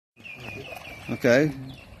Okay.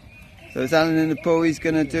 So it's Allan in the pool. He's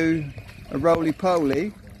going to do a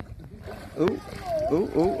roly-poly. Oh, oh,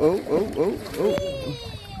 oh, oh, oh, oh, oh.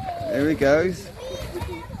 There he goes.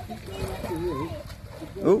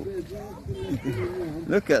 Oh,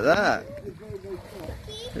 look at that.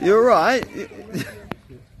 You all right?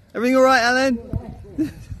 Everything all right, Allan?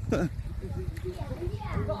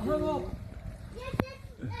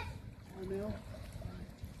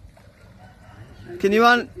 Can you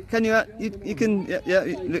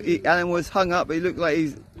look, Allan was hung up, but he looked like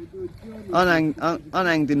he's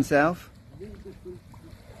unhanged himself.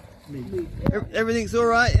 Everything's all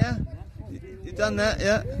right, yeah? You done that,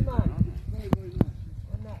 yeah?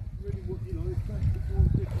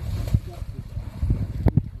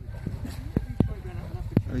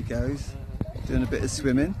 There he goes, doing a bit of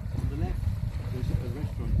swimming.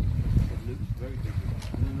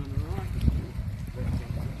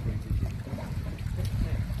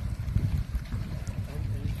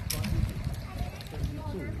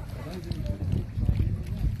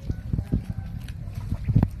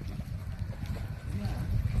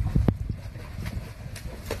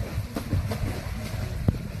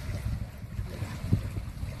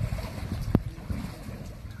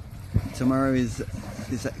 Tomorrow is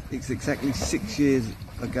exactly 6 years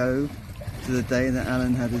ago to the day that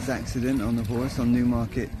Allan had his accident on the horse on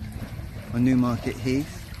Newmarket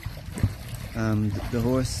Heath. The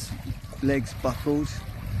horse legs buckled,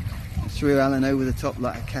 threw Allan over the top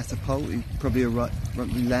like a catapult. He probably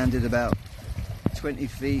landed about 20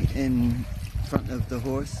 feet in front of the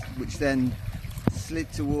horse, which then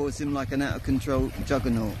slid towards him like an out of control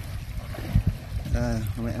juggernaut.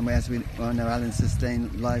 And as we know, Allan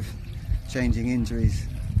sustained life-changing injuries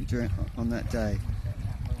on that day.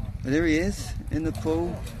 But here he is in the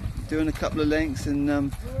pool, doing a couple of lengths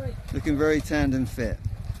and looking very tanned and fit.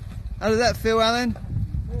 How did that feel, Allan?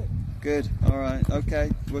 Good. All right.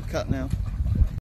 Okay. We're cut now.